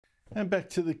And back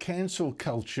to the cancel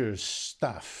culture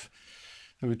stuff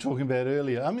that we were talking about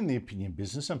earlier. I'm in the opinion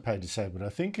business. I'm paid to say what I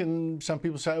think. And some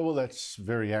people say, well, that's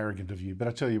very arrogant of you. But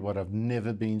I tell you what, I've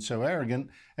never been so arrogant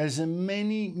as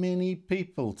many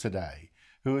people today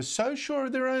who are so sure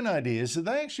of their own ideas that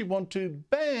they actually want to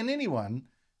ban anyone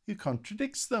who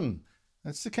contradicts them.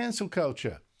 That's the cancel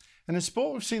culture. And in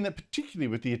sport, we've seen that particularly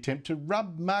with the attempt to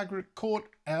rub Margaret Court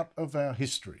out of our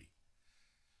history.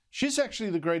 She's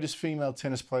actually the greatest female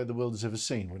tennis player the world has ever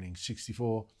seen, winning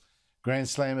 64 Grand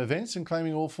Slam events and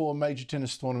claiming all 4 major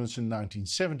tennis tournaments in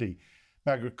 1970.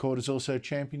 Margaret Court is also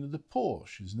champion of the poor.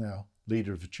 She's now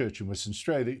leader of a church in Western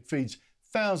Australia that feeds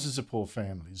thousands of poor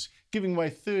families, giving away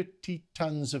 30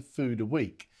 tonnes of food a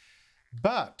week.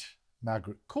 But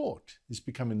Margaret Court is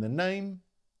becoming the name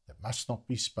that must not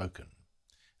be spoken.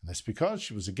 And that's because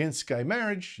she was against gay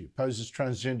marriage, she opposes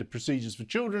transgender procedures for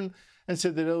children, and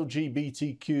said that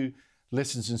LGBTQ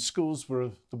lessons in schools were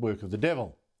the work of the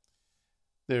devil.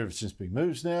 There have since been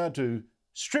moves now to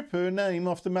strip her name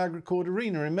off the Margaret Court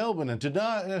Arena in Melbourne and to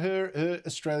deny her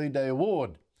Australia Day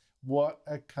Award. What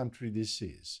a country this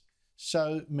is.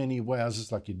 So many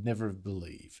wowzers like you'd never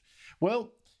believe.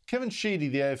 Well, Kevin Sheedy,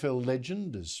 the AFL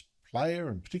legend, as player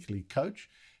and particularly coach,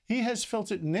 he has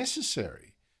felt it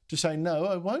necessary to say, no,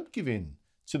 I won't give in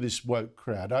to this woke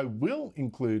crowd. I will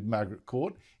include Margaret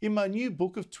Court in my new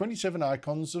book of 27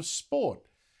 icons of sport.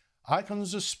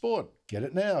 Icons of sport. Get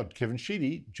it now. Kevin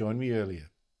Sheedy joined me earlier.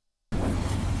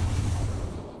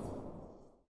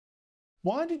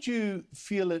 Why did you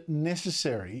feel it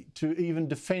necessary to even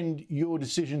defend your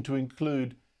decision to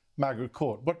include Margaret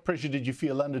Court? What pressure did you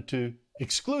feel under to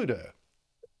exclude her?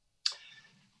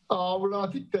 Oh, well,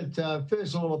 I think that,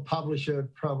 first of all, the publisher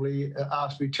probably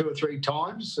asked me 2 or 3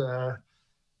 times.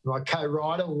 My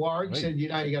co-writer, Warwick, said, you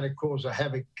know, you're going to cause a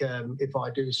havoc if I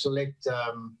do select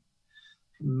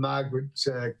Margaret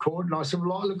Court. And I said,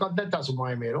 well, look, that doesn't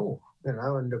worry me at all, you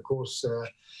know. And, of course,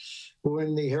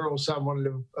 when the Herald Sun wanted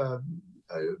to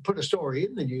put a story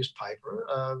in the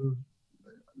newspaper,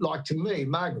 like to me,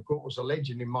 Margaret Court was a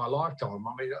legend in my lifetime.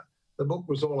 I mean, the book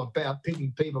was all about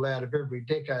picking people out of every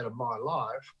decade of my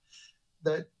life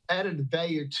that added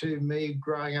value to me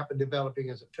growing up and developing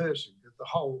as a person. The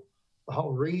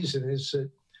whole reason is that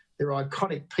they're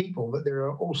iconic people, but there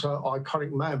are also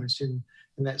iconic moments in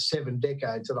that 7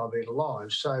 decades that I've been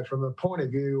alive. So from a point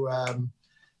of view,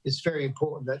 it's very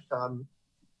important that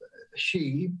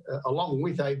she, along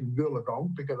with Aidan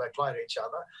Goolagong, because they played each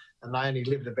other, and they only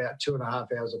lived about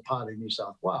 2.5 hours apart in New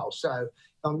South Wales. So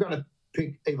I'm going to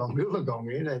pick Yvonne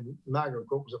Goolagong in, and Margaret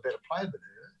Court was a better player than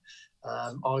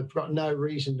her. I've got no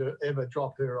reason to ever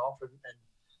drop her off, and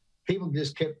people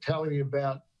just kept telling me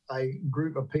about a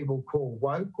group of people called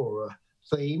woke, or a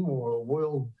theme, or a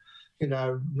world, you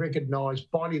know,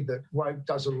 recognised body that woke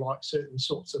doesn't like certain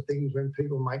sorts of things when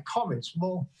people make comments.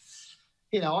 Well,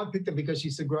 you know, I picked her because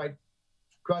she's the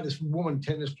greatest woman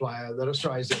tennis player that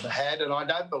Australia's ever had, and I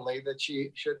don't believe that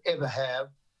she should ever have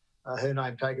her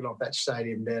name taken off that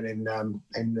stadium down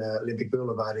in Olympic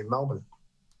Boulevard in Melbourne.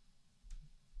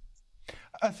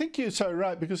 I think you're so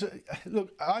right, because,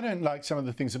 look, I don't like some of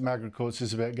the things that Margaret Court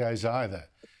says about gays either.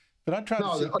 But I try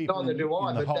to see people neither do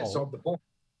I, in the but whole. that's not the point.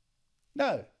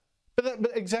 No,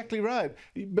 but exactly right.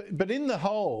 But in the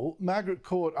whole, Margaret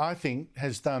Court, I think,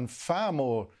 has done far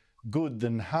more good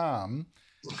than harm.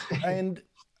 And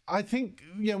I think,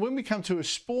 you know, when we come to a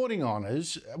sporting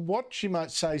honours, what she might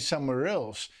say somewhere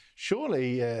else,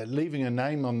 surely leaving her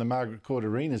name on the Margaret Court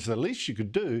Arena is the least you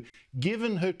could do,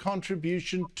 given her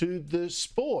contribution to the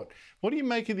sport. What do you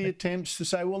make of the attempts to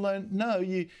say, well, no,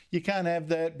 you can't have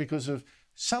that because of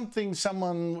something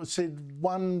someone said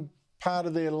one part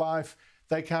of their life,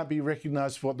 they can't be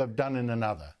recognised for what they've done in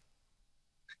another?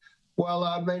 Well,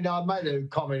 I mean, I made a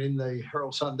comment in the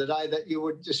Herald Sun today that you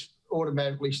would just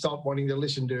automatically stop wanting to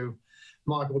listen to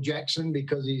Michael Jackson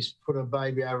because he's put a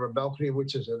baby over a balcony,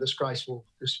 which is a disgraceful,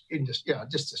 just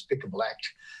despicable act.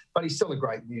 But he's still a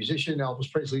great musician.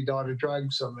 Elvis Presley died of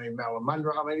drugs. I mean, Marilyn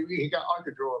Monroe. I mean, I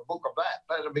could draw a book of that.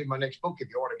 That'll be my next book if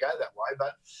you want to go that way.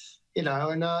 But, you know,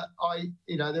 and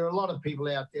there are a lot of people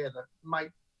out there that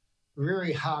make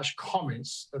very harsh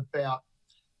comments about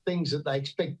things that they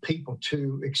expect people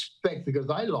to expect because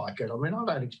they like it. I mean, I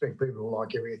don't expect people to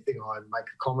like everything I make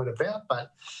a comment about,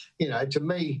 but, you know, to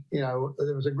me, you know,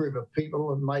 there was a group of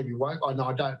people and maybe woke. I don't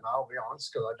know, I'll be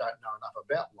honest, because I don't know enough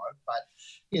about woke, but,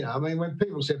 you know, I mean, when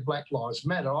people said Black Lives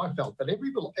Matter, I felt that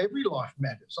every life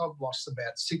matters. I've lost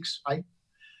about 6, 8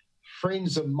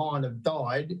 friends of mine have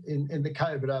died in the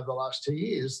COVID over the last 2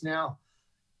 years. Now,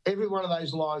 every one of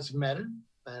those lives mattered,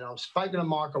 and I've spoken to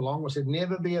Michael Long. I said,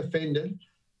 never be offended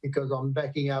because I'm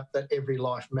backing up that every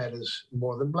life matters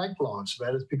more than black lives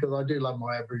matters, because I do love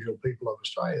my Aboriginal people of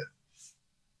Australia.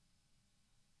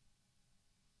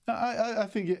 I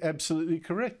think you're absolutely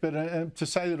correct. But to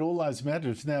say that all lives matter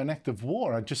is now an act of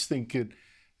war, I just think it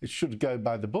should go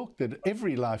by the book, that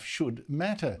every life should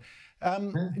matter.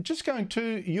 Just going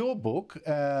to your book,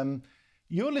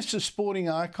 your list of sporting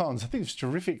icons, I think it's a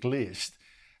terrific list.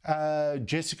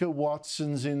 Jessica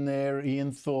Watson's in there,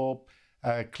 Ian Thorpe,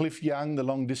 Cliff Young, the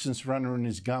long-distance runner in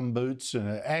his gumboots,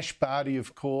 Ash Barty,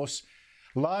 of course,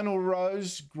 Lionel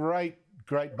Rose, great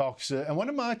boxer, and one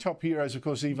of my top heroes, of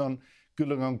course, Yvonne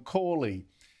Goolagong-Cawley.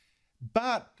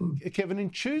 But, Kevin,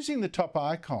 in choosing the top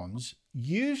icons,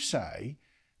 you say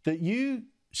that you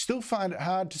still find it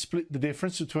hard to split the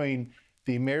difference between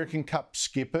the American Cup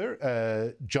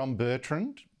skipper, John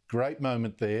Bertrand, great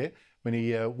moment there when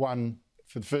he won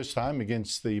for the first time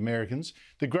against the Americans,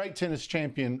 the great tennis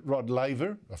champion Rod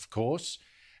Laver, of course,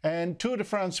 and Tour de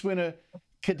France winner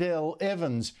Cadel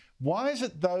Evans. Why is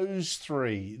it those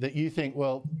three that you think,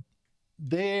 well,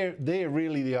 they're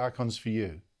really the icons for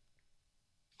you?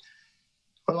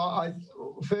 Well,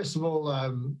 first of all,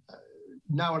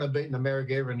 no one had beaten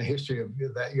America ever in the history of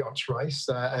that yachts race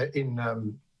in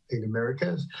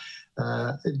America.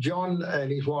 John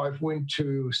and his wife went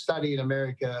to study in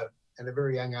America at a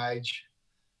very young age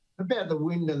about the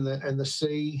wind and the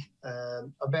sea,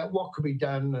 about what could be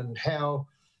done and how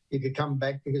he could come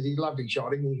back, because he loved his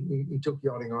yachting. He took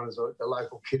yachting on as a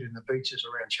local kid in the beaches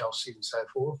around Chelsea and so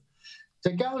forth.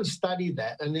 To go and study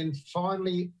that, and then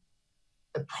finally,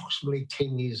 approximately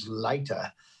 10 years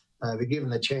later, be given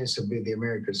the chance to be the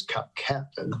America's Cup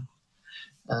captain,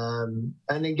 and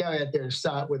then go out there and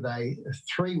start with a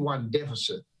 3-1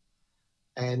 deficit,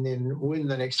 and then win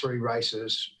the next 3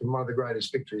 races in one of the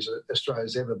greatest victories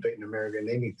Australia's ever beaten America in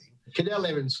anything. Cadel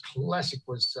Evans Classic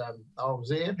was, I was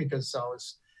there because I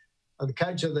was the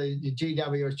coach of the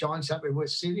GWS Giants up in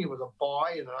West Sydney. It was a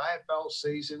bye in an AFL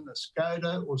season. The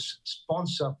Skoda was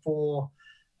sponsor for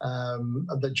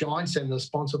the Giants and the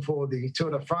sponsor for the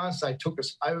Tour de France. They took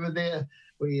us over there.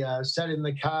 We sat in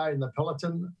the car in the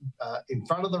peloton in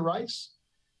front of the race,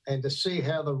 and to see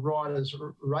how the riders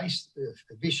raced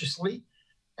viciously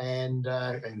and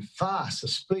fast. The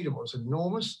speed of it was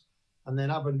enormous, and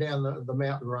then up and down the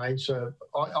mountain range. So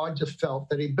I just felt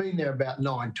that he'd been there about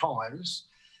 9 times,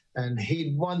 and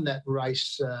he'd won that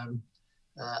race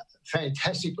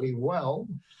fantastically well.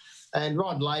 And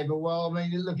Rod Laver, well, I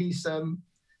mean, look,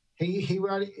 he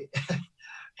wrote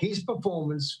his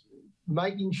performance,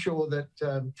 making sure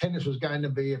that tennis was going to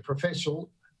be a professional,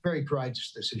 very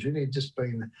courageous decision. He'd just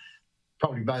been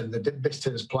probably voted the best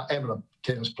amateur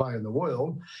tennis player in the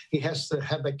world. He has to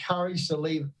have the courage to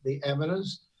leave the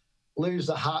amateurs, lose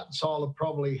the heart and soul of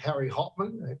probably Harry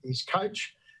Hopman, his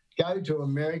coach, go to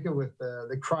America with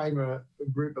the Kramer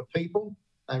group of people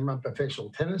and run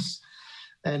professional tennis.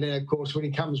 And then, of course, when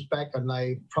he comes back, and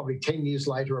they probably 10 years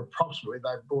later, approximately,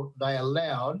 they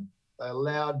allowed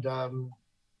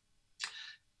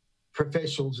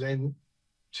professionals then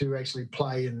to actually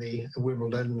play in the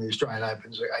Wimbledon and the Australian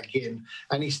Opens again.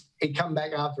 And he come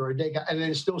back after a decade, and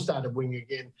then still started winning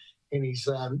again in his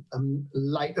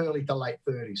early to late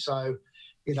 30s. So,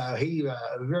 you know, he a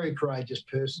very courageous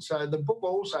person. So the book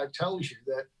also tells you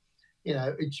that, you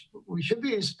know, we should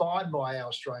be inspired by our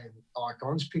Australian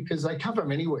icons, because they come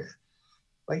from anywhere.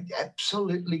 They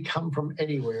absolutely come from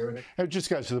anywhere. And it just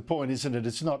goes to the point, isn't it?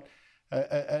 It's not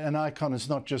an icon is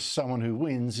not just someone who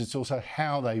wins, it's also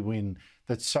how they win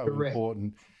that's so correct.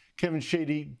 Important. Kevin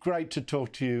Sheedy, great to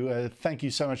talk to you. Thank you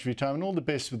so much for your time, and all the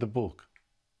best with the book.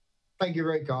 Thank you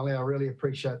very kindly. I really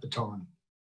appreciate the time.